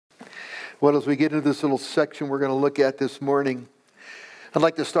Well, as we get into this little section we're going to look at this morning, I'd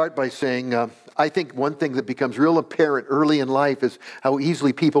like to start by saying I think one thing that becomes real apparent early in life is how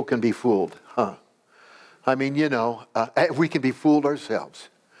easily people can be fooled. I mean, we can be fooled ourselves.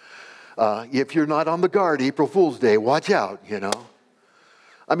 If you're not on the guard April Fool's Day, watch out,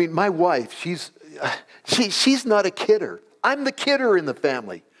 I mean, my wife, she's not a kidder. I'm the kidder in the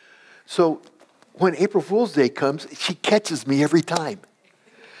family. So when April Fool's Day comes, she catches me every time.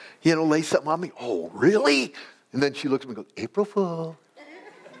 Lay something on me. Oh, really? And then she looks at me and goes, April Fool.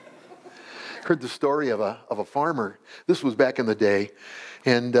 Heard the story of a farmer. This was back in the day.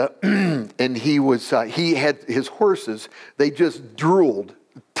 And he had his horses. They just drooled.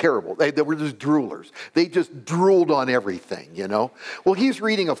 Terrible. They were just droolers. They just drooled on everything, Well, he's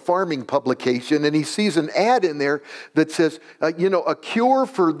reading a farming publication and he sees an ad in there that says, a cure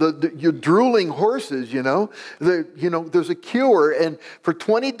for your drooling horses, there's a cure, and for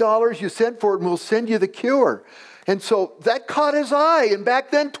 $20 you send for it and we'll send you the cure. And so that caught his eye. And back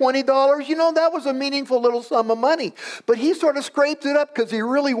then, $20, that was a meaningful little sum of money. But he sort of scraped it up because he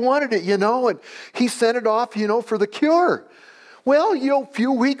really wanted it, and he sent it off, for the cure. Well, a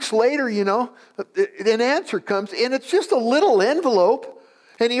few weeks later, an answer comes, and it's just a little envelope.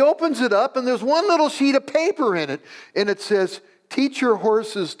 And he opens it up, and there's one little sheet of paper in it. And it says, teach your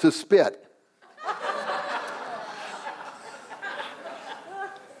horses to spit.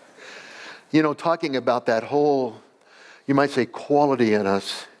 Talking about that whole, you might say, quality in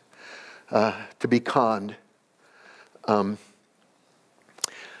us to be conned.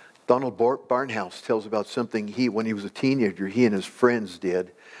 Donald Barnhouse tells about something when he was a teenager, he and his friends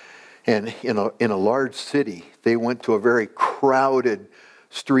did. And in a large city, they went to a very crowded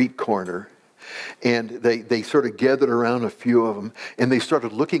street corner. And they sort of gathered around a few of them. And they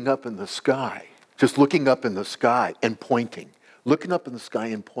started looking up in the sky. Just looking up in the sky and pointing. Looking up in the sky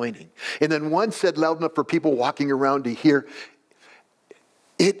and pointing. And then one said loud enough for people walking around to hear,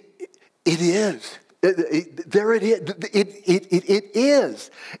 it is. There it is. It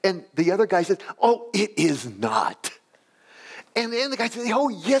is. And the other guy said, oh, it is not. And then the guy said, oh,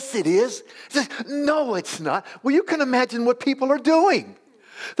 yes, it is. He says, no, it's not. Well, you can imagine what people are doing.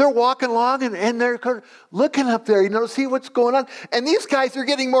 They're walking along and they're looking up there, to see what's going on. And these guys are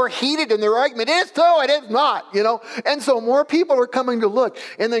getting more heated in their argument. It is so, it is not, And so more people are coming to look.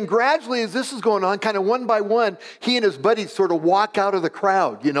 And then gradually, as this is going on, kind of one by one, he and his buddies sort of walk out of the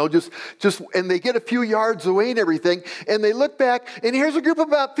crowd, and they get a few yards away and everything. And they look back, and here's a group of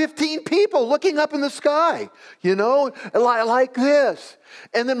about 15 people looking up in the sky, like this.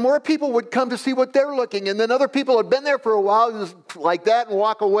 And then more people would come to see what they're looking. And then other people had been there for a while, just like that, and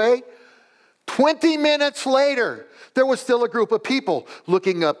walk away. 20 minutes later, there was still a group of people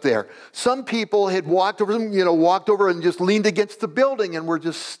looking up there. Some people had walked over and just leaned against the building and were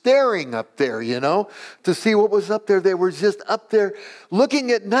just staring up there, to see what was up there. They were just up there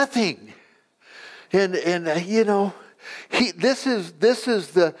looking at nothing. And this is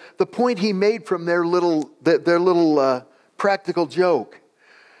the point he made from their little practical joke.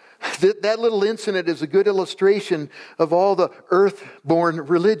 That little incident is a good illustration of all the earth-born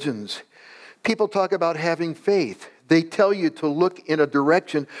religions. People talk about having faith. They tell you to look in a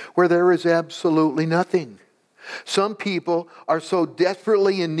direction where there is absolutely nothing. Some people are so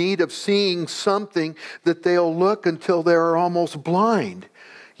desperately in need of seeing something that they'll look until they're almost blind,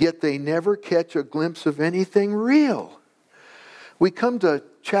 yet they never catch a glimpse of anything real. We come to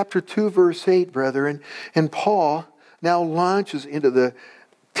chapter 2, verse 8, brethren, and Paul now launches into the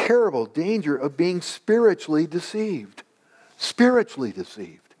terrible danger of being spiritually deceived. Spiritually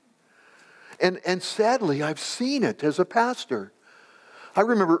deceived. And sadly, I've seen it as a pastor. I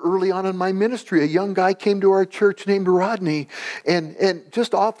remember early on in my ministry, a young guy came to our church named Rodney, and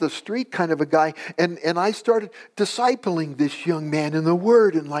just off the street kind of a guy, and I started discipling this young man in the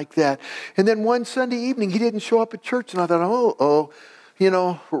Word and like that. And then one Sunday evening, he didn't show up at church, and I thought,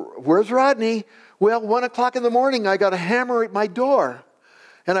 where's Rodney? Well, 1 o'clock in the morning, I got a hammer at my door.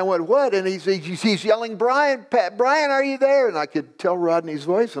 And I went, what? And he's yelling, Brian, are you there? And I could tell Rodney's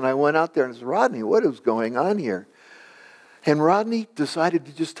voice. And I went out there and said, Rodney, what is going on here? And Rodney decided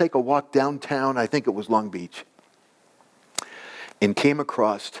to just take a walk downtown. I think it was Long Beach. And came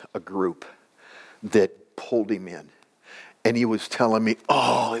across a group that pulled him in. And he was telling me,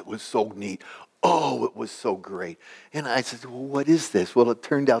 oh, it was so neat. Oh, it was so great. And I said, well, what is this? Well, it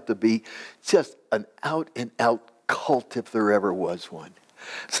turned out to be just an out-and-out cult if there ever was one.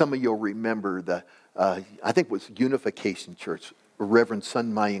 Some of you'll remember I think it was Unification Church, Reverend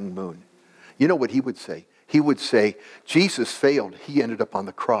Sun Myung Moon. You know what he would say? He would say, Jesus failed. He ended up on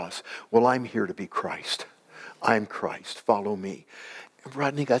the cross. Well, I'm here to be Christ. I'm Christ. Follow me. And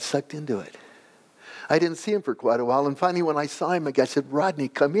Rodney got sucked into it. I didn't see him for quite a while. And finally, when I saw him, I said, Rodney,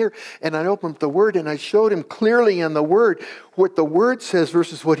 come here. And I opened up the Word, and I showed him clearly in the Word what the Word says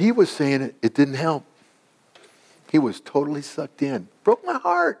versus what he was saying. It didn't help. He was totally sucked in. Broke my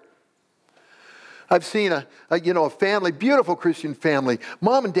heart. I've seen a family, beautiful Christian family.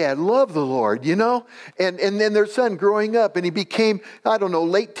 Mom and dad love the Lord, and then their son growing up, and he became,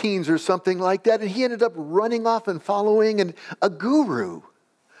 late teens or something like that, and he ended up running off and following a guru,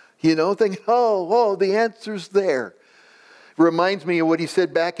 thinking, the answer's there. Reminds me of what he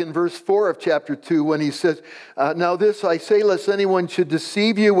said back in verse 4 of chapter 2 when he says, now this I say, lest anyone should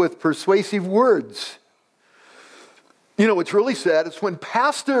deceive you with persuasive words. What's really sad is when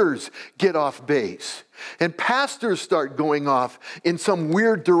pastors get off base and pastors start going off in some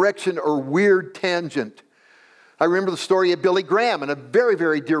weird direction or weird tangent. I remember the story of Billy Graham and a very,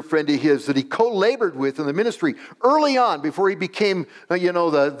 very dear friend of his that he co-labored with in the ministry early on before he became,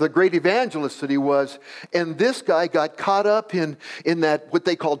 the great evangelist that he was. And this guy got caught up in that, what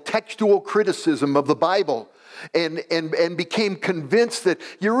they call textual criticism of the Bible. And became convinced that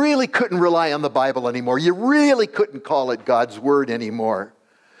you really couldn't rely on the Bible anymore. You really couldn't call it God's Word anymore.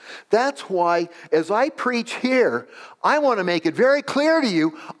 That's why, as I preach here, I want to make it very clear to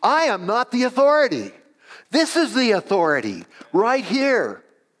you, I am not the authority. This is the authority right here.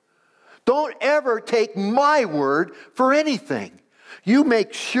 Don't ever take my word for anything. You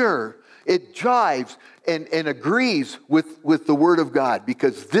make sure it jives and agrees with the Word of God,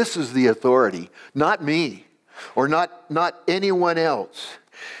 because this is the authority, not me. Or not anyone else.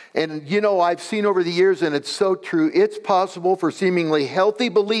 And I've seen over the years, and it's so true, it's possible for seemingly healthy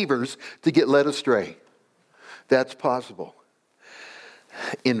believers to get led astray. That's possible.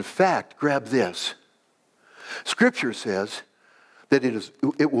 In fact, grab this. Scripture says that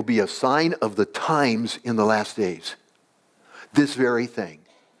it will be a sign of the times in the last days. This very thing.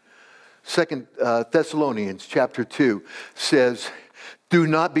 2 Thessalonians chapter 2 says, do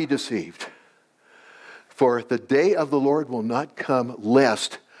not be deceived. For the day of the Lord will not come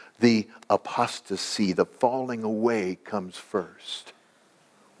lest the apostasy, the falling away, comes first.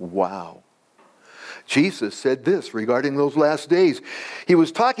 Wow. Jesus said this regarding those last days. He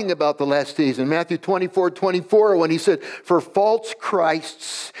was talking about the last days in Matthew 24:24 when he said, for false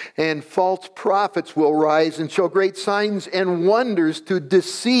Christs and false prophets will rise and show great signs and wonders to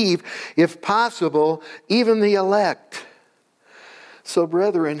deceive, if possible, even the elect. So,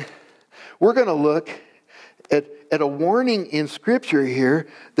 brethren, we're going to look at a warning in Scripture here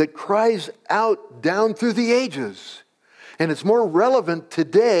that cries out down through the ages. And it's more relevant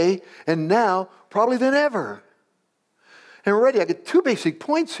today and now probably than ever. And already I get two basic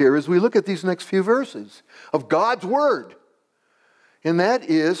points here as we look at these next few verses of God's Word. And that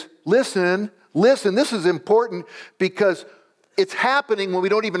is, listen. This is important because it's happening when we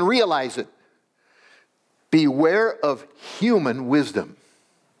don't even realize it. Beware of human wisdom.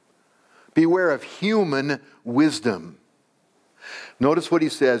 Beware of human wisdom. Notice what he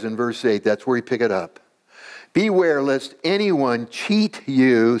says in verse 8. That's where we pick it up. Beware lest anyone cheat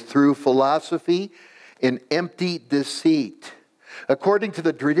you through philosophy and empty deceit, according to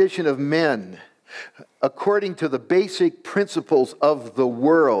the tradition of men, according to the basic principles of the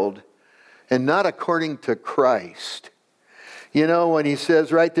world, and not according to Christ. When he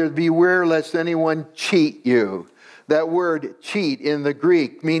says right there, beware lest anyone cheat you. That word cheat in the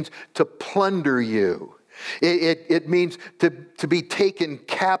Greek means to plunder you. It means to be taken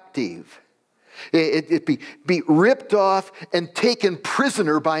captive. It be ripped off and taken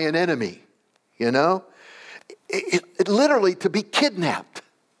prisoner by an enemy. It literally to be kidnapped.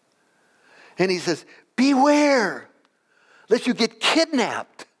 And he says, beware lest you get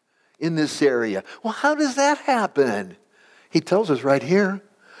kidnapped in this area. Well, how does that happen? He tells us right here,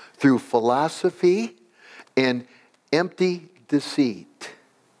 through philosophy and empty deceit.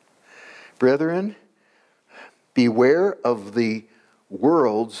 Brethren, beware of the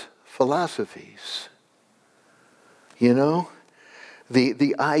world's philosophies.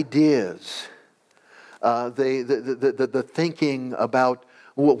 The ideas, the thinking about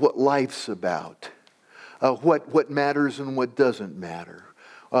what life's about, what matters and what doesn't matter,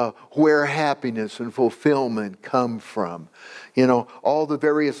 where happiness and fulfillment come from. All the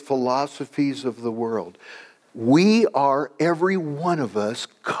various philosophies of the world. We are, every one of us,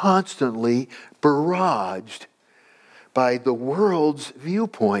 constantly barraged by the world's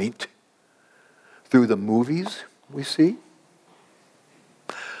viewpoint through the movies we see,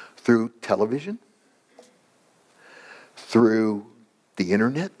 through television, through the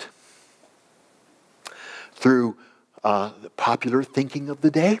internet, through the popular thinking of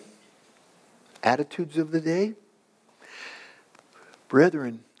the day, attitudes of the day.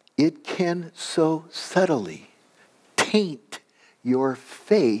 Brethren, it can so subtly taint your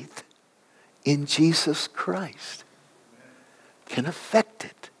faith in Jesus Christ. It can affect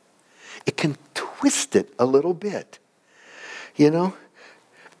it. It can twist it a little bit. You know?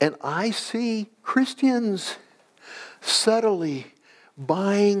 And I see Christians subtly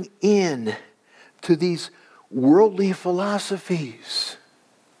buying in to these worldly philosophies.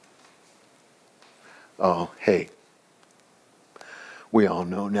 Oh, hey. We all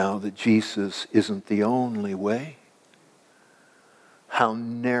know now that Jesus isn't the only way. How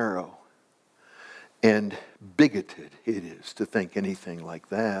narrow and bigoted it is to think anything like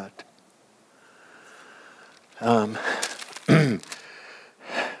that.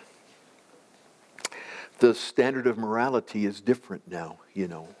 The standard of morality is different now, you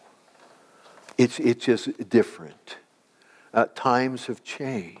know. It's just different. Times have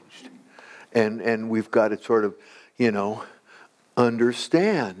changed. And we've got to sort of, you know,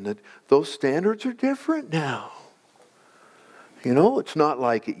 understand that those standards are different now. You know, it's not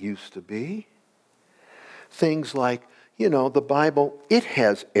like it used to be. Things like, you know, the Bible, it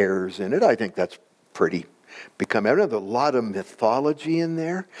has errors in it. I think that's pretty become evident. There's a lot of mythology in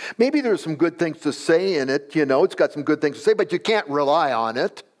there. Maybe there's some good things to say in it, you know, it's got some good things to say, but you can't rely on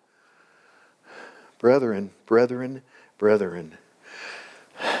it. Brethren,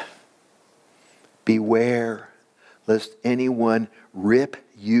 beware lest anyone rip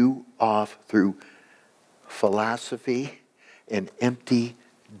you off through philosophy and empty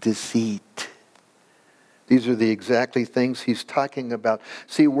deceit. These are the exactly things he's talking about.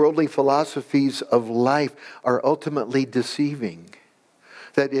 See, worldly philosophies of life are ultimately deceiving.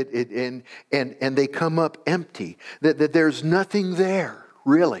 That and they come up empty. That there's nothing there,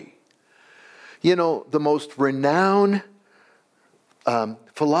 really. You know, the most renowned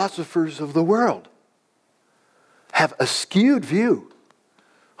philosophers of the world have a skewed view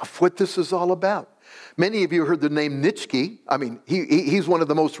of what this is all about. Many of you heard the name Nietzsche. I mean, he's one of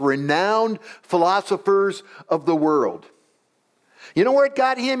the most renowned philosophers of the world. You know where it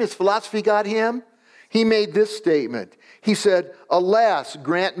got him? His philosophy got him? He made this statement. He said, "Alas,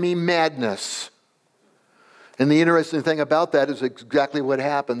 grant me madness." And the interesting thing about that is exactly what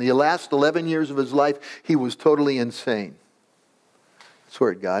happened. The last 11 years of his life, he was totally insane. That's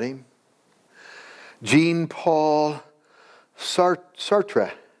where it got him. Jean-Paul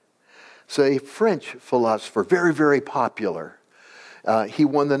Sartre, is a French philosopher, very, very popular. He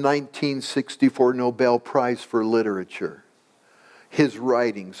won the 1964 Nobel Prize for Literature. His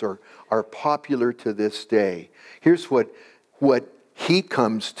writings are popular to this day. Here's what he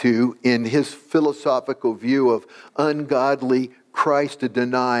comes to in his philosophical view of ungodly,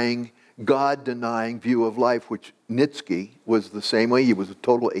 Christ-denying, God-denying view of life, which Nietzsche was the same way. He was a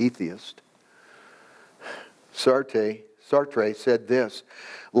total atheist. Sartre said this: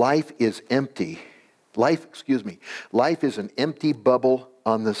 life is empty. Life is an empty bubble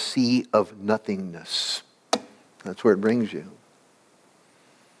on the sea of nothingness. That's where it brings you.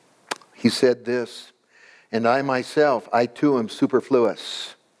 He said this: and I myself, I too am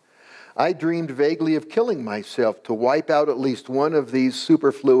superfluous. I dreamed vaguely of killing myself to wipe out at least one of these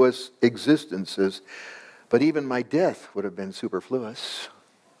superfluous existences, but even my death would have been superfluous.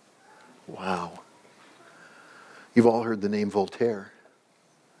 Wow. You've all heard the name Voltaire.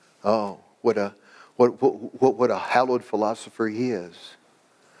 Oh, what a hallowed philosopher he is.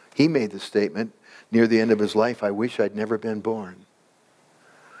 He made the statement near the end of his life, "I wish I'd never been born."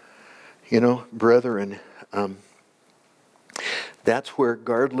 You know, brethren, that's where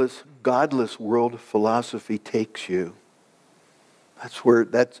godless world philosophy takes you. That's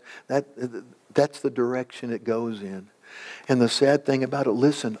the direction it goes in. And the sad thing about it,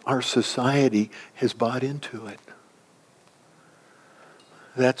 listen, our society has bought into it.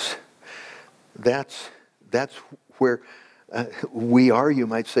 That's where we are, you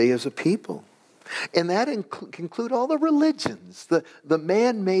might say, as a people. And that include all the religions, the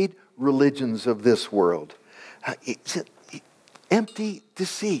man-made religions of this world. It's empty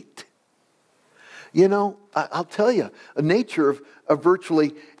deceit. You know, I'll tell you, a nature of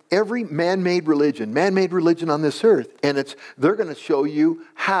virtually every man-made religion on this earth, and they're going to show you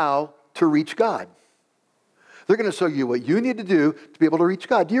how to reach God. They're going to show you what you need to do to be able to reach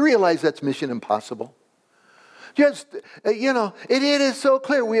God. Do you realize that's mission impossible? Just, you know, it is so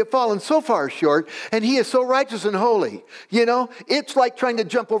clear we have fallen so far short, and He is so righteous and holy. You know, it's like trying to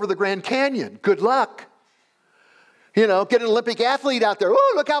jump over the Grand Canyon. Good luck. You know, get an Olympic athlete out there.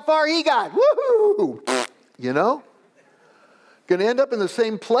 Oh, look how far he got. Woohoo! You know? Going to end up in the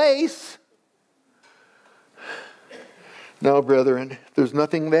same place. No, brethren, there's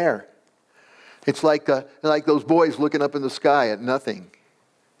nothing there. It's like those boys looking up in the sky at nothing.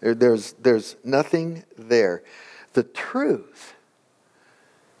 There's nothing there. The truth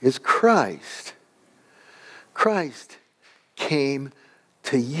is Christ. Christ came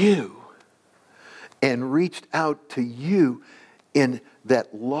to you and reached out to you in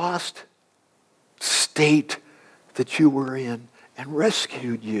that lost state that you were in and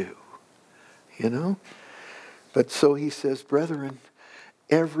rescued you. You know? But so he says, brethren,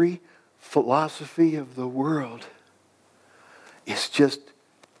 every philosophy of the world is just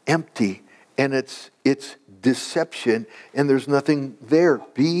empty, and it's deception, and there's nothing there.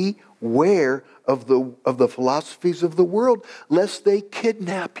 Beware of the philosophies of the world, lest they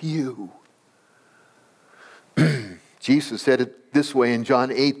kidnap you. Jesus said it this way in John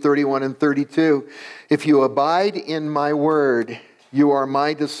 8:31 and 32. If you abide in my word, you are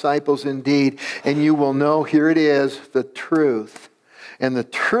my disciples indeed, and you will know, here it is, the truth. And the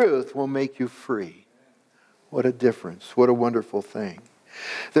truth will make you free. What a difference. What a wonderful thing.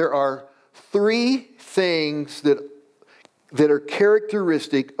 There are three things that are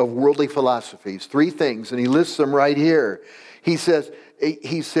characteristic of worldly philosophies. Three things, and he lists them right here. He says,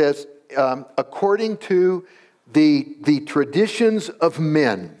 according to the traditions of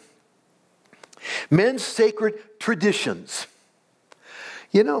men, men's sacred traditions.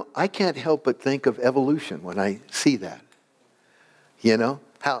 You know, I can't help but think of evolution when I see that. You know,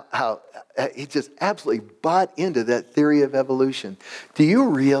 how he just absolutely bought into that theory of evolution. Do you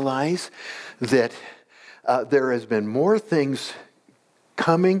realize that there has been more things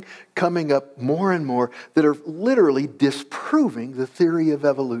coming up more and more that are literally disproving the theory of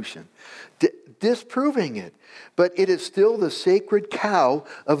evolution? Disproving it. But it is still the sacred cow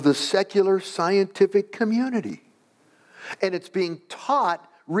of the secular scientific community. And it's being taught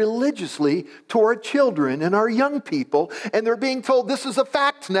religiously to our children and our young people, and they're being told this is a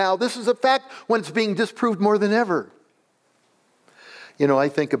fact now, this is a fact, when it's being disproved more than ever. You know, I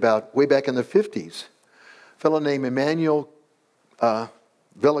think about way back in the 50s, a fellow named Immanuel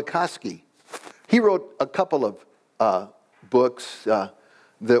Velikovsky. He wrote a couple of books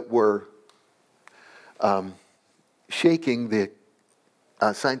that were shaking the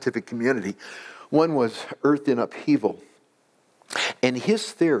scientific community. One was Earth in Upheaval. And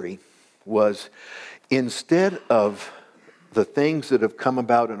his theory was, instead of the things that have come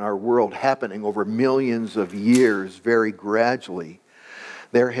about in our world happening over millions of years very gradually,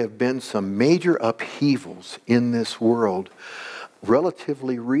 there have been some major upheavals in this world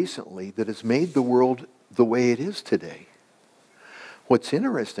relatively recently that has made the world the way it is today. What's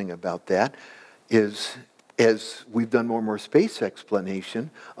interesting about that is, as we've done more and more space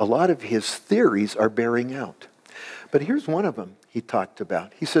explanation, a lot of his theories are bearing out. But here's one of them he talked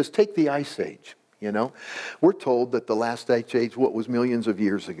about. He says, take the Ice Age, you know. We're told that the last Ice Age, what, was millions of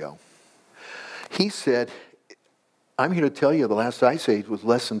years ago. He said, I'm here to tell you the last Ice Age was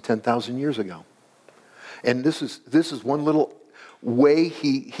less than 10,000 years ago. And this is one little way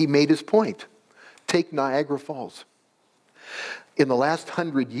he made his point. Take Niagara Falls. In the last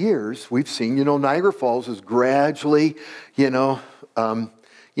 100 years, we've seen, you know, Niagara Falls is gradually,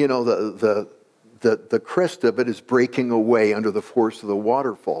 the crest of it is breaking away under the force of the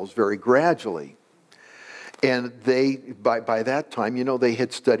waterfalls very gradually. And they, by that time, you know, they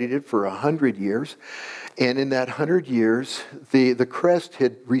had studied it for 100 years. And in that 100 years, the crest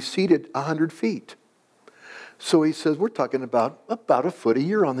had receded 100 feet. So he says, we're talking about a foot a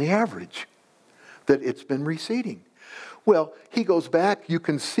year on the average that it's been receding. Well, he goes back, you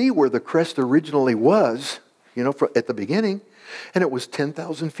can see where the crest originally was, you know, at the beginning, and it was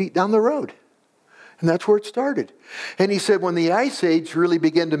 10,000 feet down the road. And that's where it started. And he said when the Ice Age really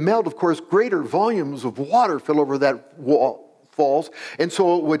began to melt, of course, greater volumes of water fell over that falls, and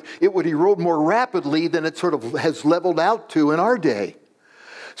so it would erode more rapidly than it sort of has leveled out to in our day.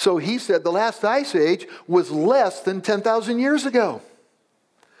 So he said the last Ice Age was less than 10,000 years ago.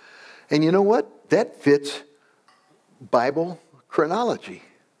 And you know what? That fits Bible chronology.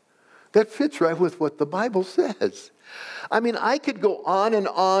 That fits right with what the Bible says. I mean, I could go on and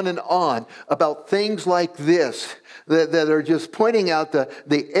on and on about things like this that are just pointing out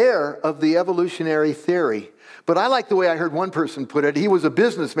the error of the evolutionary theory. But I like the way I heard one person put it. He was a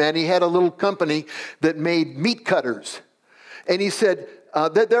businessman. He had a little company that made meat cutters. And he said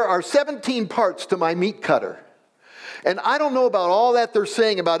that there are 17 parts to my meat cutter. And I don't know about all that they're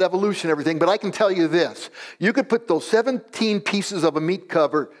saying about evolution and everything, but I can tell you this. You could put those 17 pieces of a meat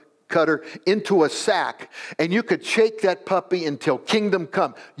cutter into a sack, and you could shake that puppy until kingdom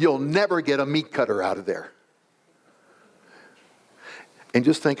come. You'll never get a meat cutter out of there. And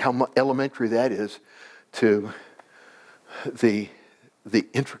just think how elementary that is to the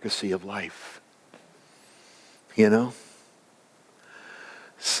intricacy of life. You know?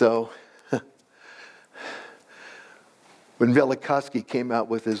 So, when Velikovsky came out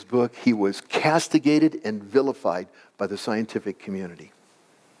with his book, he was castigated and vilified by the scientific community.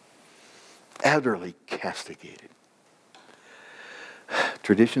 Utterly castigated.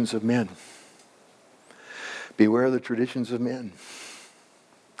 Traditions of men. Beware of the traditions of men.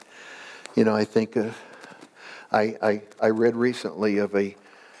 You know, I think I read recently of a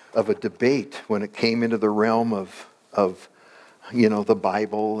debate when it came into the realm of you know, the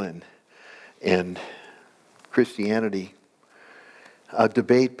Bible and Christianity. A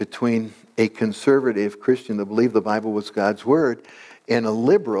debate between a conservative Christian that believed the Bible was God's word and a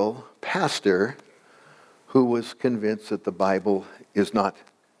liberal pastor who was convinced that the Bible is not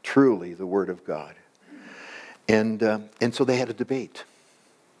truly the word of God. And so they had a debate.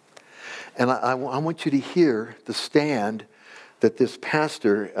 And I want you to hear the stand that this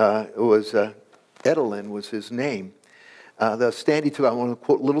pastor was, Edelin was his name. The stand he took, I want to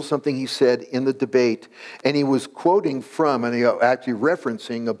quote a little something he said in the debate. And he was quoting from, and actually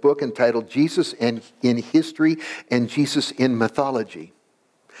referencing, a book entitled Jesus in History and Jesus in Mythology.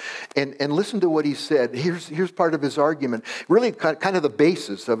 And listen to what he said. Here's part of his argument. Really kind of the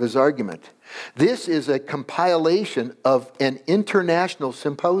basis of his argument. This is a compilation of an international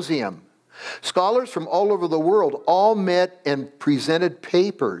symposium. Scholars from all over the world all met and presented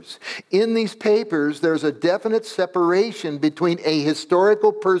papers. In these papers, there's a definite separation between a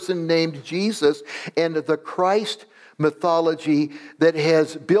historical person named Jesus and the Christ mythology that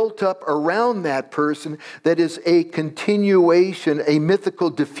has built up around that person that is a continuation, a mythical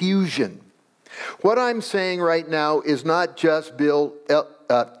diffusion. What I'm saying right now is not just Bill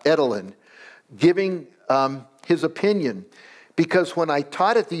Edelin giving his opinion. Because when I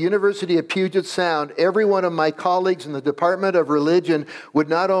taught at the University of Puget Sound, every one of my colleagues in the Department of Religion would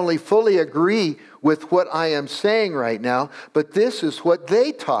not only fully agree with what I am saying right now, but this is what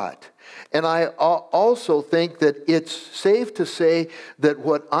they taught. And I also think that it's safe to say that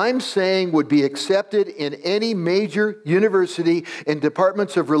what I'm saying would be accepted in any major university and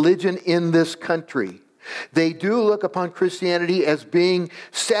departments of religion in this country. They do look upon Christianity as being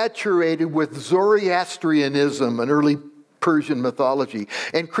saturated with Zoroastrianism, an early Persian mythology,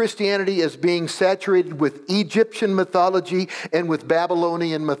 and Christianity as being saturated with Egyptian mythology and with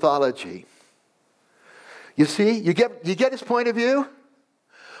Babylonian mythology. You see, you get his point of view?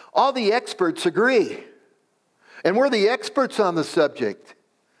 All the experts agree. And we're the experts on the subject.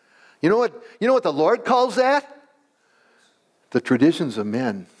 You know what the Lord calls that? The traditions of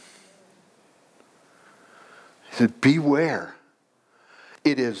men. He said, beware.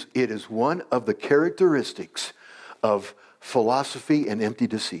 It is one of the characteristics of philosophy and empty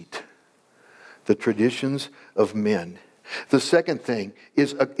deceit. The traditions of men. The second thing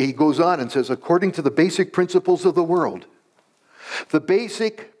is, he goes on and says, according to the basic principles of the world. The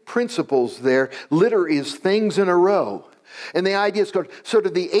basic principles there, literally, is things in a row. And the idea is sort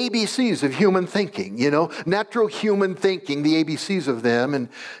of the ABCs of human thinking, natural human thinking, the ABCs of them. And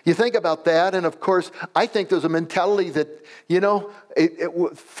you think about that, and of course, I think there's a mentality that,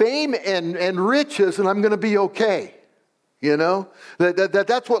 fame and riches, and I'm going to be okay.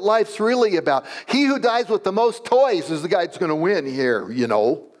 That's what life's really about. He who dies with the most toys is the guy that's going to win here,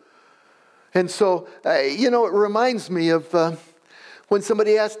 And so, it reminds me of when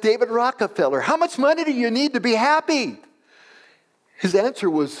somebody asked David Rockefeller, how much money do you need to be happy? His answer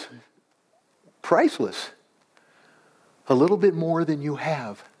was priceless. A little bit more than you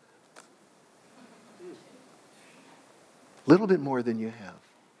have. A little bit more than you have.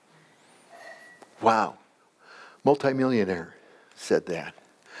 Wow. Multimillionaire said that.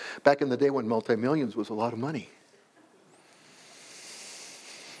 Back in the day when multi-millions was a lot of money.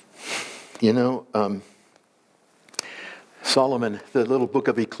 Solomon, the little book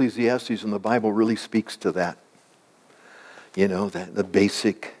of Ecclesiastes in the Bible really speaks to that. The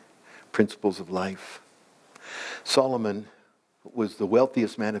basic principles of life. Solomon was the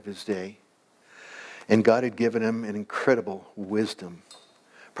wealthiest man of his day. And God had given him an incredible wisdom.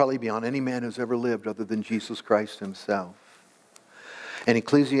 Probably beyond any man who's ever lived other than Jesus Christ himself. And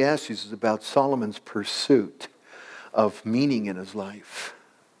Ecclesiastes is about Solomon's pursuit of meaning in his life.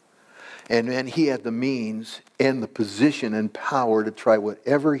 And he had the means and the position and power to try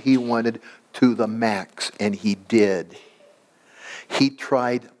whatever he wanted to the max. And he did. He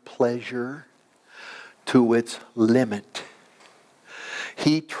tried pleasure to its limit.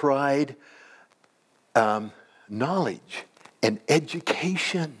 He tried knowledge and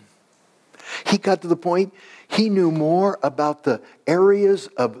education. He got to the point he knew more about the areas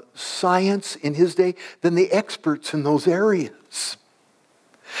of science in his day than the experts in those areas.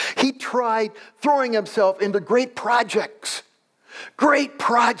 He tried throwing himself into great projects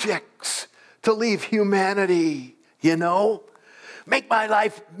to leave humanity, Make my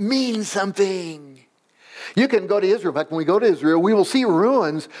life mean something. You can go to Israel. In fact, when we go to Israel, we will see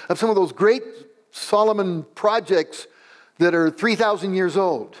ruins of some of those great Solomon projects that are 3,000 years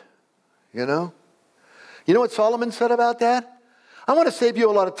old, You know what Solomon said about that? I want to save you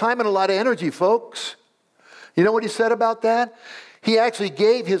a lot of time and a lot of energy, folks. You know what he said about that? He actually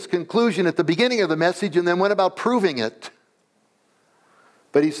gave his conclusion at the beginning of the message and then went about proving it.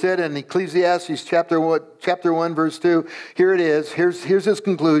 But he said in Ecclesiastes chapter 1, verse 2, here it is. Here's his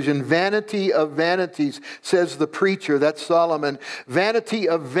conclusion. Vanity of vanities, says the preacher, that's Solomon. Vanity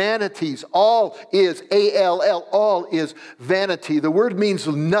of vanities. All is, A-L-L, all is vanity. The word means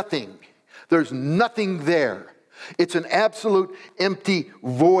nothing. There's nothing there. It's an absolute empty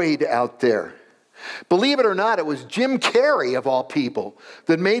void out there. Believe it or not, it was Jim Carrey, of all people,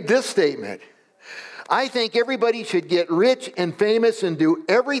 that made this statement. I think everybody should get rich and famous and do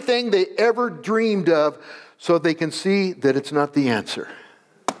everything they ever dreamed of so they can see that it's not the answer.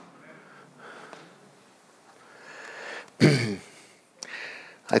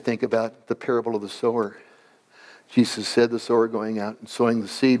 I think about the parable of the sower. Jesus said the sower going out and sowing the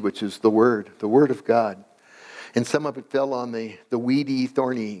seed, which is the word of God. And some of it fell on the weedy,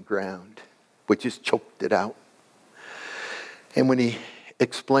 thorny ground, which just choked it out. And when he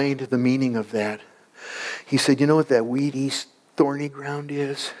explained the meaning of that, he said, you know what that weedy, thorny ground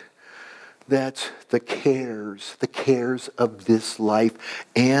is? That's the cares of this life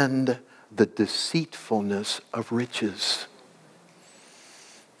and the deceitfulness of riches.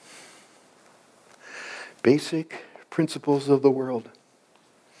 Basic principles of the world.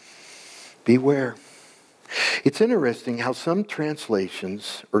 Beware. It's interesting how some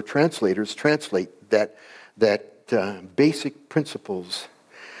translations or translators translate that basic principles.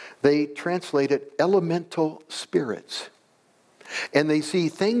 They translate it elemental spirits. And they see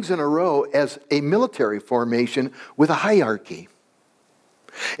things in a row as a military formation with a hierarchy.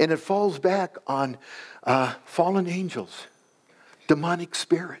 And it falls back on fallen angels, demonic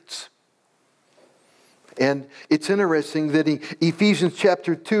spirits. And it's interesting that Ephesians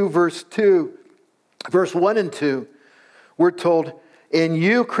chapter 2, verse 1 and 2, we're told, "And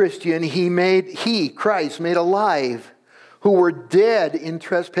you, Christian, Christ, made alive, who were dead in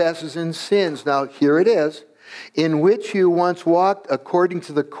trespasses and sins." Now, here it is. "In which you once walked according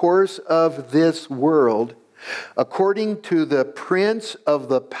to the course of this world, according to the prince of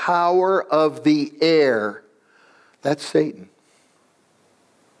the power of the air." That's Satan.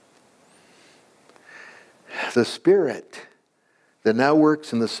 The spirit that now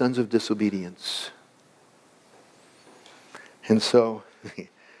works in the sons of disobedience. And so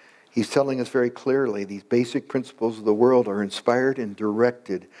he's telling us very clearly these basic principles of the world are inspired and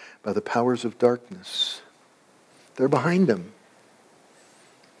directed by the powers of darkness. They're behind them.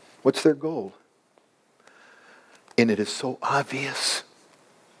 What's their goal? And it is so obvious.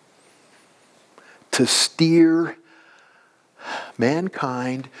 To steer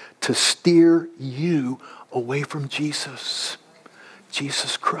mankind, to steer you away from Jesus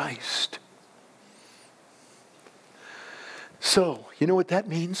Christ. So, you know what that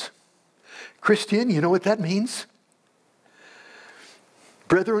means? Christian, you know what that means?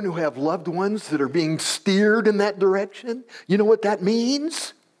 Brethren who have loved ones that are being steered in that direction, you know what that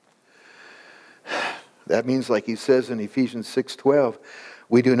means? That means, like he says in Ephesians 6:12,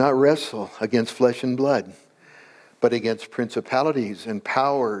 we do not wrestle against flesh and blood, but against principalities and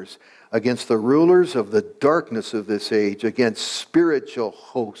powers, against the rulers of the darkness of this age, against spiritual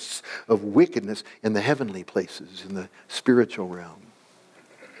hosts of wickedness in the heavenly places, in the spiritual realm.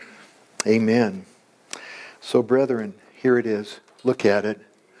 Amen. So, brethren, here it is. Look at it.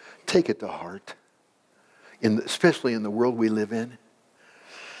 Take it to heart, especially in the world we live in.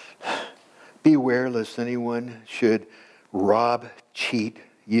 Beware lest anyone should rob, cheat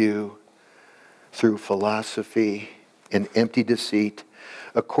you through philosophy and empty deceit,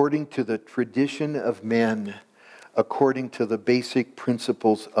 according to the tradition of men, according to the basic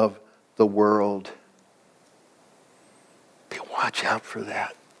principles of the world. Watch out for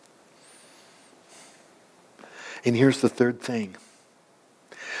that. And here's the third thing.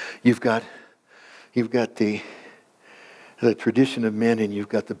 You've got the tradition of men, and you've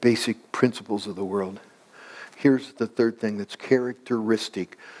got the basic principles of the world. Here's the third thing that's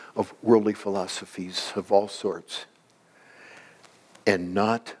characteristic of worldly philosophies of all sorts. And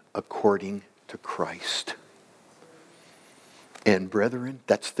not according to Christ. And brethren,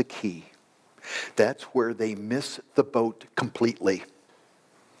 that's the key. That's where they miss the boat completely.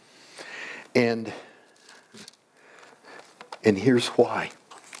 And here's why.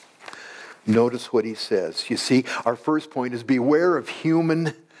 Notice what he says. You see, our first point is beware of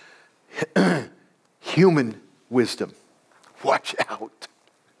human wisdom. Watch out.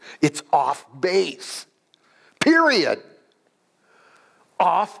 It's off base. Period.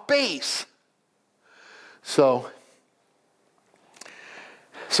 Off base. So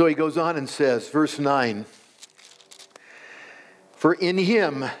he goes on and says, verse 9, for in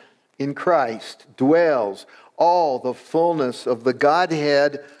him, in Christ, dwells all the fullness of the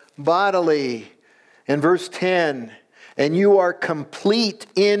Godhead bodily. And verse 10, and you are complete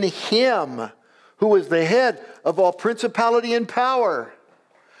in him, who is the head of all principality and power.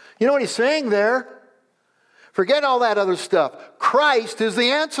 You know what he's saying there? Forget all that other stuff. Christ is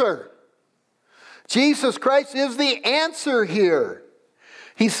the answer. Jesus Christ is the answer here.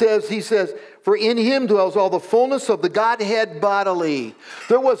 He says, for in him dwells all the fullness of the Godhead bodily.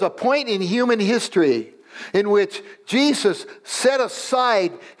 There was a point in human history in which Jesus set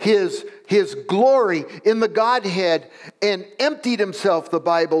aside his glory in the Godhead and emptied himself, the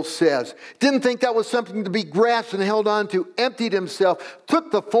Bible says. Didn't think that was something to be grasped and held on to. Emptied himself,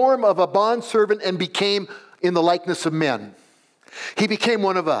 took the form of a bondservant and became in the likeness of men. He became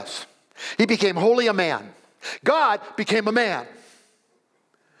one of us. He became wholly a man. God became a man.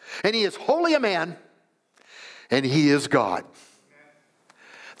 And he is wholly a man, and he is God.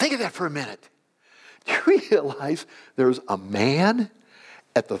 Think of that for a minute. Do you realize there's a man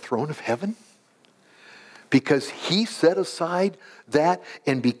at the throne of heaven? Because he set aside that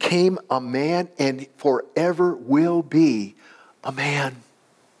and became a man and forever will be a man.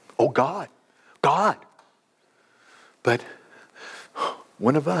 Oh, God. God. But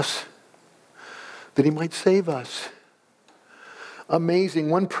one of us, that he might save us. Amazing.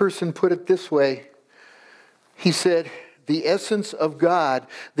 One person put it this way. He said, the essence of God,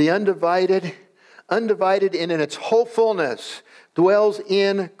 the undivided and in its whole fullness, dwells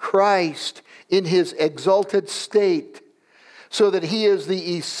in Christ in his exalted state, so that he is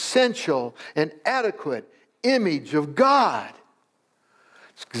the essential and adequate image of God.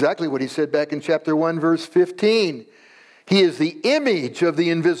 It's exactly what he said back in chapter 1, verse 15. He is the image of the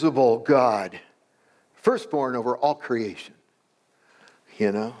invisible God, firstborn over all creation.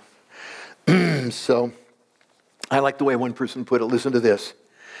 You know? So, I like the way one person put it. Listen to this.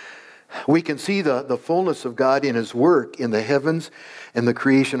 We can see the fullness of God in his work in the heavens and the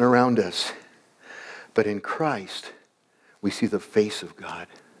creation around us. But in Christ, we see the face of God.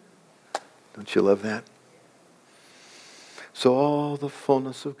 Don't you love that? So all the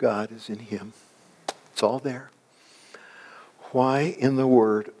fullness of God is in him. It's all there. Why in the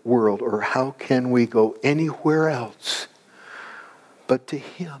world, or how can we go anywhere else but to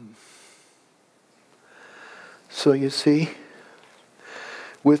him? So you see,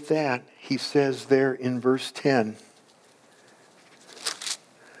 with that, he says there in verse 10,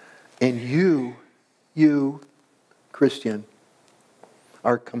 and you, Christian,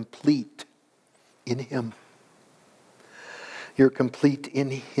 are complete in him. You're complete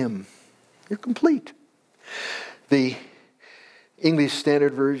in him. You're complete. The English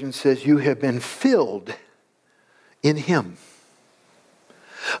Standard Version says you have been filled in him.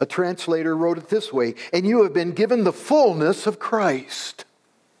 A translator wrote it this way, and you have been given the fullness of Christ.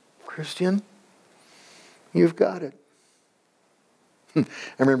 Christian, you've got it. I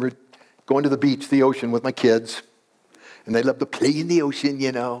remember going to the beach, the ocean with my kids, and they love to play in the ocean,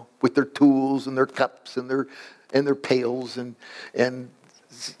 you know, with their tools and their cups and their pails and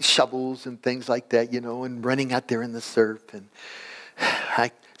shovels and things like that, you know, and running out there in the surf. And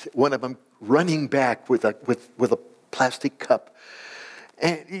one of them running back with a plastic cup.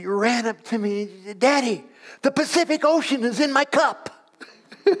 And he ran up to me and said, Daddy, the Pacific Ocean is in my cup.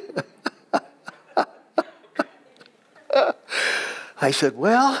 I said,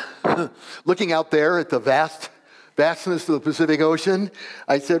 well, looking out there at the vastness of the Pacific Ocean,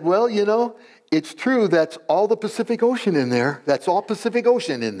 I said, well, you know, it's true, that's all the Pacific Ocean in there. That's all Pacific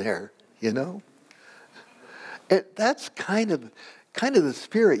Ocean in there, you know. And that's kind of the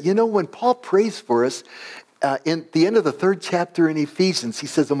spirit. You know, when Paul prays for us, in the end of the 3rd chapter in Ephesians, he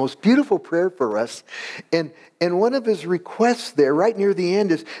says the most beautiful prayer for us. And one of his requests there, right near the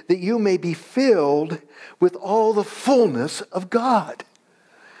end, is that you may be filled with all the fullness of God.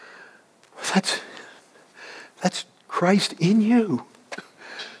 That's Christ in you,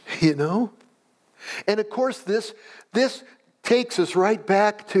 you know. And of course, this takes us right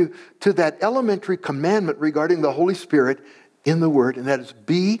back to that elementary commandment regarding the Holy Spirit in the Word, and that is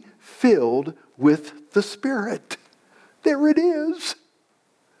be filled with the Spirit. There it is.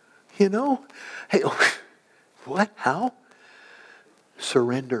 You know? Hey, what? How?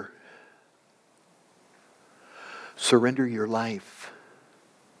 Surrender. Surrender your life.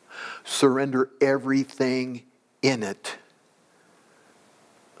 surrender everything in it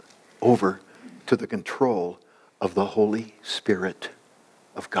over to the control of the Holy Spirit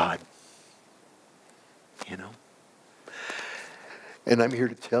of God. You know? And I'm here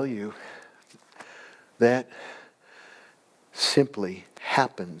to tell you that simply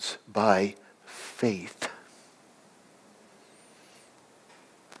happens by faith.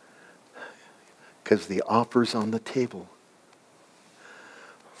 Because the offer's on the table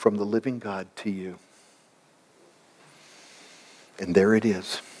from the living God to you. And there it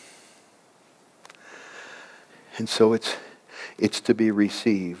is. And so it's to be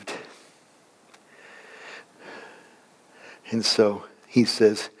received. And so he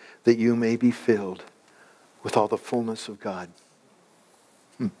says that you may be filled with all the fullness of God.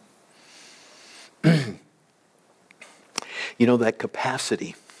 You know, that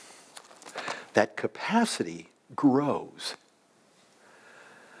capacity grows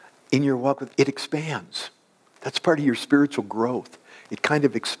in your walk with, it expands. That's part of your spiritual growth. It kind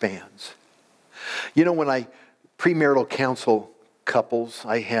of expands. You know, when I premarital counsel couples,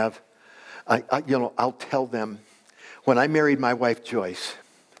 I'll tell them, when I married my wife Joyce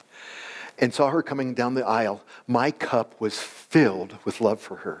and saw her coming down the aisle, my cup was filled with love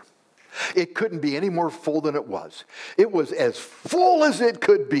for her. It couldn't be any more full than it was. It was as full as it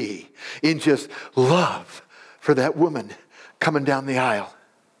could be in just love for that woman coming down the aisle.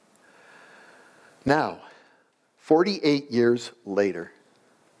 Now, 48 years later,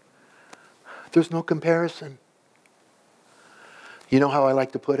 there's no comparison. You know how I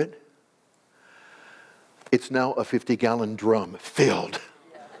like to put it? It's now a 50-gallon drum filled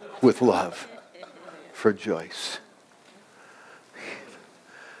with love for Joyce.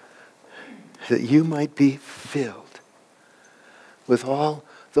 That you might be filled with all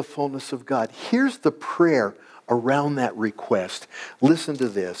the fullness of God. Here's the prayer around that request. Listen to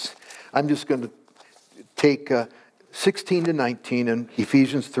this. I'm just going to take 16 to 19 in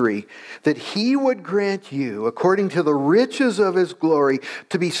Ephesians 3, that he would grant you, according to the riches of his glory,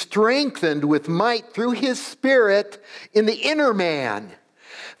 to be strengthened with might through his Spirit in the inner man,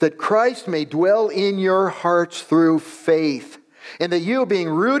 that Christ may dwell in your hearts through faith, and that you, being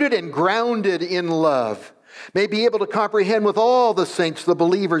rooted and grounded in love, may be able to comprehend with all the saints, the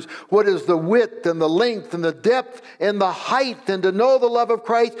believers, what is the width and the length and the depth and the height, and to know the love of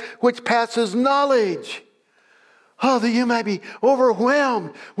Christ, which passes knowledge. Oh, that you might be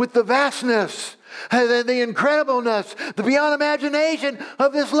overwhelmed with the vastness, and the incredibleness, the beyond imagination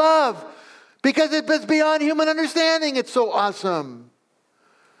of this love. Because it's beyond human understanding. It's so awesome.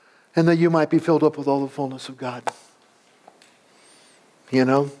 And that you might be filled up with all the fullness of God. You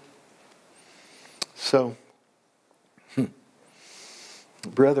know? So,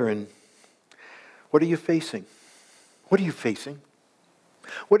 brethren, what are you facing? What are you facing?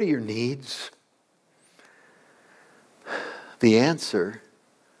 What are your needs? The answer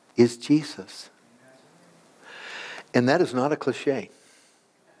is Jesus. And that is not a cliche.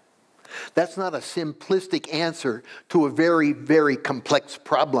 That's not a simplistic answer to a very, very complex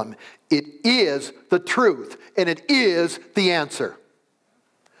problem. It is the truth, and it is the answer.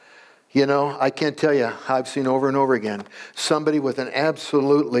 You know, I can't tell you how I've seen over and over again somebody with a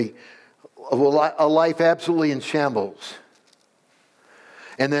life absolutely in shambles.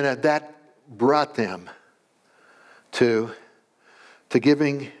 And then that brought them to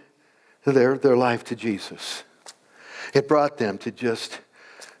giving their life to Jesus. It brought them to just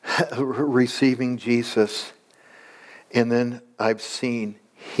receiving Jesus. And then I've seen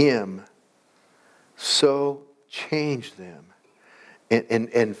him so change them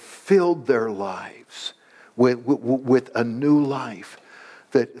and filled their lives with a new life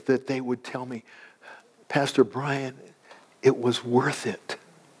that they would tell me, Pastor Brian, it was worth it.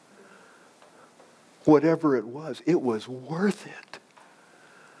 Whatever it was worth it.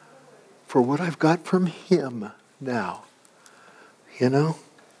 For what I've got from him now. You know?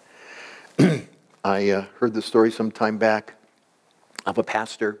 I heard the story some time back of a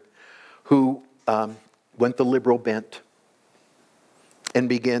pastor who went the liberal bent and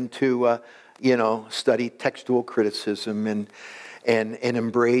began to, study textual criticism and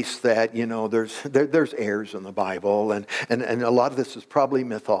embrace that, there's errors in the Bible, and a lot of this is probably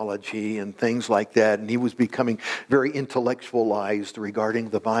mythology and things like that. And he was becoming very intellectualized regarding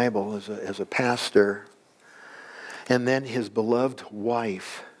the Bible as a pastor. And then his beloved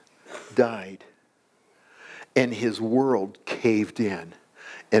wife died, and his world caved in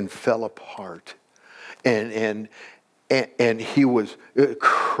and fell apart, and he was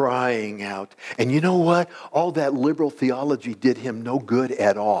crying out. And you know what? All that liberal theology did him no good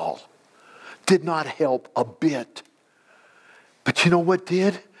at all. Did not help a bit. But you know what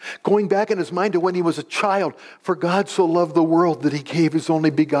did? Going back in his mind to when he was a child. For God so loved the world that he gave his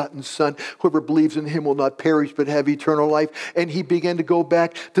only begotten Son. Whoever believes in him will not perish but have eternal life. And he began to go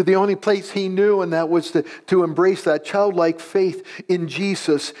back to the only place he knew, and that was to embrace that childlike faith in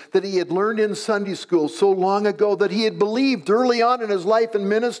Jesus that he had learned in Sunday school so long ago, that he had believed early on in his life and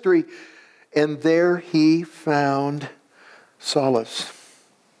ministry. And there he found solace.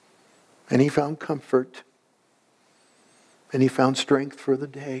 And he found comfort. And he found strength for the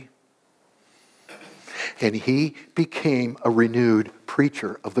day. And he became a renewed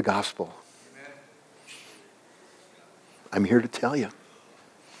preacher of the gospel. Amen. I'm here to tell you.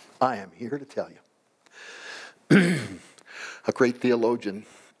 I am here to tell you. A great theologian,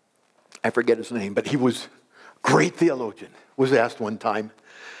 I forget his name, but he was a great theologian, was asked one time,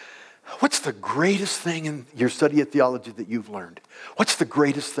 what's the greatest thing in your study of theology that you've learned? What's the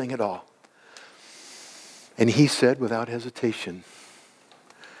greatest thing at all? And he said without hesitation,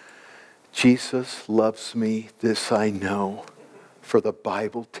 Jesus loves me, this I know, for the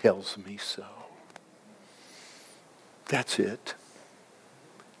Bible tells me so. That's it.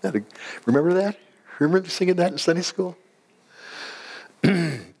 Remember that? Remember singing that in Sunday school?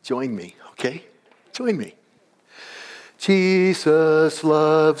 Join me, okay? Join me. Jesus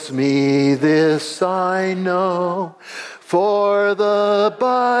loves me, this I know, for the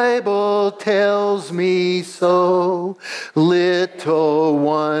Bible tells me so. Little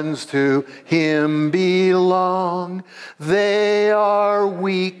ones to him belong. They are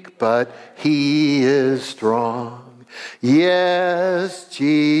weak, but he is strong. Yes,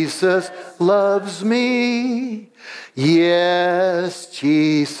 Jesus loves me. Yes,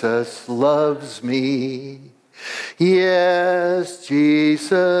 Jesus loves me. Yes,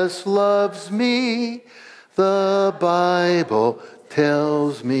 Jesus loves me. The Bible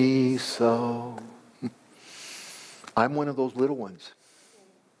tells me so. I'm one of those little ones.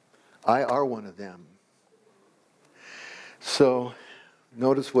 I are one of them. So,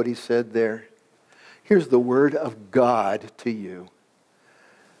 notice what he said there. Here's the word of God to you.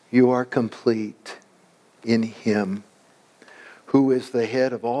 You are complete in him, who is the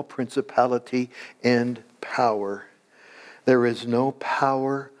head of all principality and power. There is no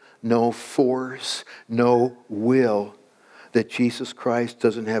power, no force, no will that Jesus Christ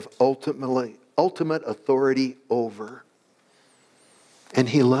doesn't have ultimate authority over. And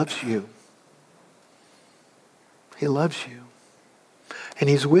he loves you. He loves you. And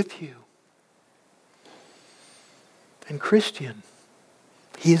he's with you. And Christian,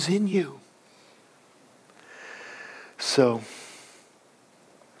 he is in you. So,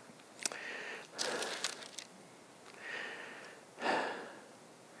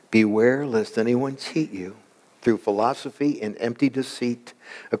 beware lest anyone cheat you through philosophy and empty deceit,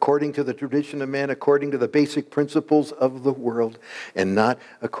 according to the tradition of man, according to the basic principles of the world, and not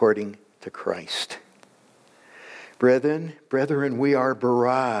according to Christ. Brethren, we are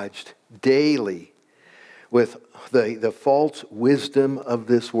barraged daily with the false wisdom of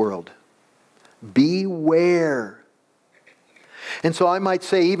this world. Beware. And so I might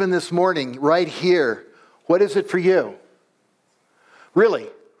say, even this morning, right here, what is it for you? Really,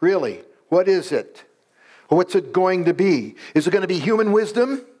 what is it? What's it going to be? Is it going to be human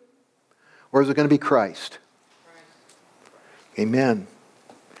wisdom? Or is it going to be Christ? Amen.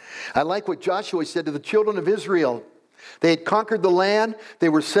 I like what Joshua said to the children of Israel. They had conquered the land. They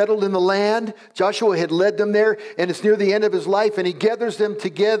were settled in the land. Joshua had led them there, and it's near the end of his life, and he gathers them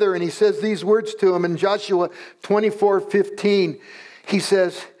together, and he says these words to them in Joshua 24:15. He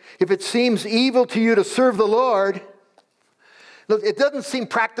says, if it seems evil to you to serve the Lord, look, it doesn't seem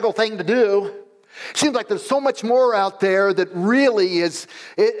practical thing to do. It seems like there's so much more out there that really is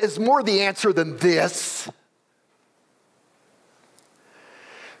more the answer than this.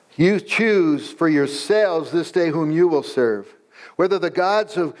 You choose for yourselves this day whom you will serve. Whether the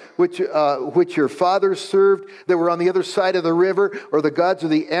gods of which your fathers served that were on the other side of the river, or the gods of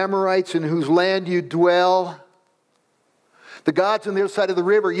the Amorites in whose land you dwell. The gods on the other side of the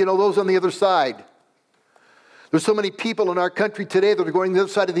river, those on the other side. There's so many people in our country today that are going to the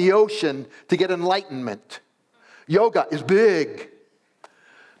other side of the ocean to get enlightenment. Yoga is big.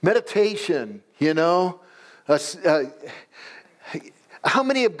 Meditation, How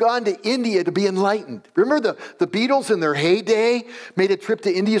many have gone to India to be enlightened? Remember the Beatles in their heyday made a trip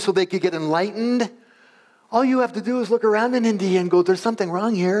to India so they could get enlightened? All you have to do is look around in India and go, there's something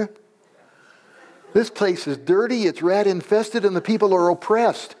wrong here. This place is dirty, it's rat infested, and the people are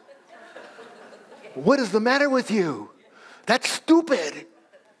oppressed. What is the matter with you? That's stupid.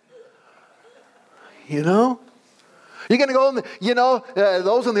 You're going to go,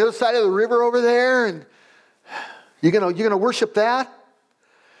 those on the other side of the river over there, and you're going to worship that?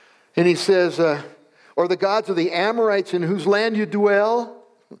 And he says, or the gods of the Amorites in whose land you dwell.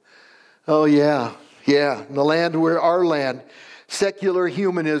 Oh yeah, in the land where our land. Secular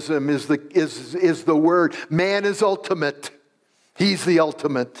humanism is the word. Man is ultimate. He's the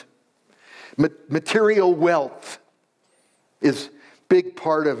ultimate. Material wealth is a big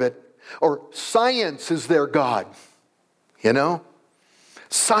part of it. Or science is their God. You know?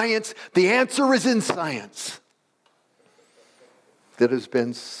 Science, the answer is in science. That has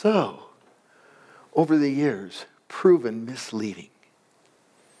been so, over the years, proven misleading.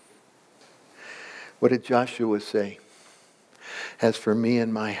 What did Joshua say? As for me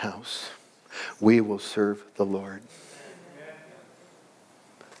and my house, we will serve the Lord.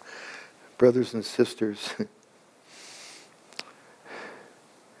 Brothers and sisters,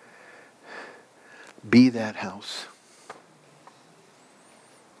 be that house.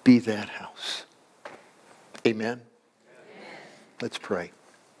 Be that house. Amen? Amen. Let's pray.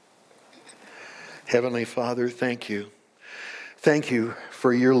 Heavenly Father, thank you. Thank you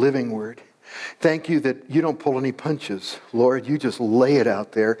for your living word. Thank you that you don't pull any punches. Lord, you just lay it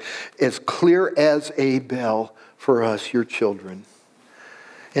out there as clear as a bell for us, your children.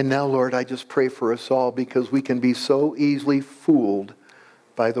 And now, Lord, I just pray for us all because we can be so easily fooled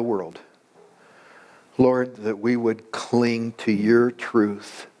by the world. Lord, that we would cling to your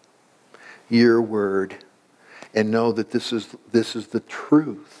truth, your word, and know that this is the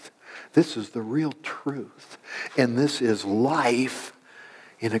truth. This is the real truth. And this is life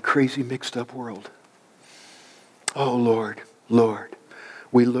in a crazy mixed up world. Oh, Lord,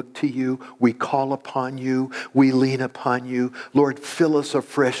 we look to you. We call upon you. We lean upon you. Lord, fill us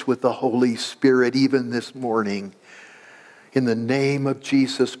afresh with the Holy Spirit even this morning. In the name of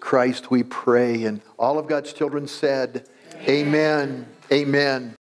Jesus Christ we pray. And all of God's children said, Amen. Amen.